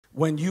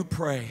When you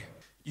pray,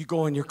 you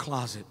go in your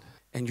closet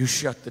and you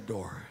shut the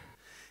door.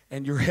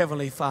 And your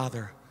heavenly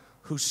Father,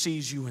 who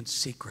sees you in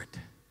secret,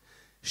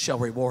 shall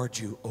reward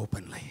you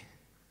openly.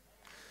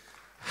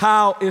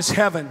 How is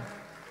heaven?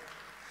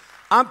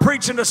 I'm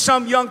preaching to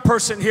some young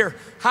person here.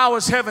 How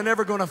is heaven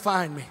ever going to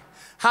find me?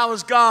 How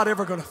is God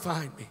ever going to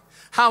find me?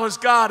 How is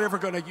God ever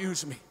going to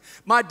use me?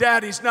 My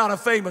daddy's not a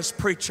famous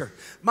preacher.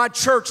 My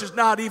church is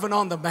not even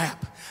on the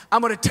map.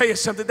 I'm going to tell you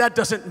something, that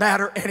doesn't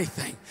matter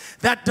anything.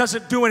 That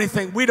doesn't do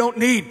anything. We don't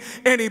need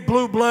any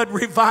blue blood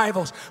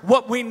revivals.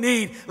 What we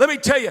need, let me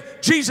tell you,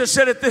 Jesus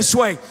said it this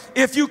way,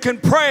 if you can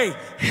pray,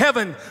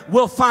 heaven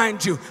will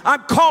find you.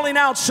 I'm calling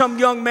out some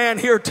young man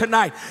here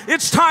tonight.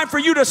 It's time for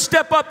you to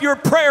step up your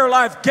prayer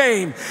life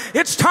game.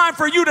 It's time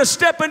for you to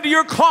step into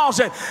your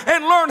closet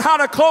and learn how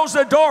to close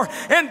the door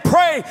and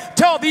pray.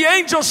 Tell the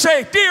angels,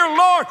 say, dear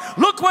Lord,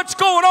 look what's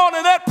going on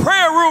in that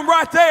prayer room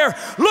right there.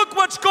 Look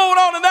what's going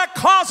on in that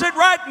closet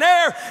right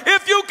there.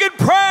 If you can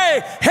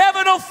pray,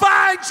 heaven will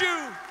find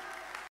you.